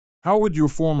How would your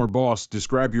former boss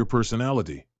describe your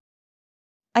personality?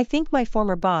 I think my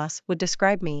former boss would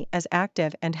describe me as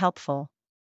active and helpful.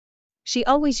 She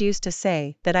always used to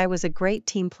say that I was a great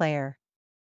team player.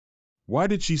 Why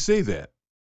did she say that?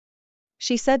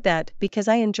 She said that because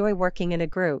I enjoy working in a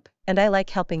group and I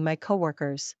like helping my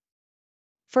coworkers.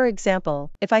 For example,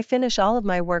 if I finish all of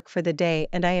my work for the day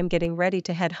and I am getting ready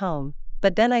to head home,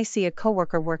 but then I see a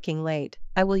coworker working late,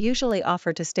 I will usually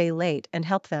offer to stay late and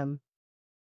help them.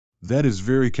 That is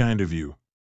very kind of you.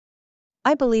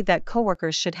 I believe that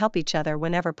coworkers should help each other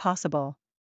whenever possible.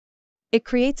 It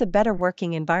creates a better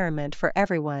working environment for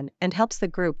everyone and helps the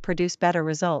group produce better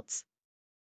results.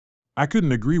 I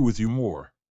couldn't agree with you more.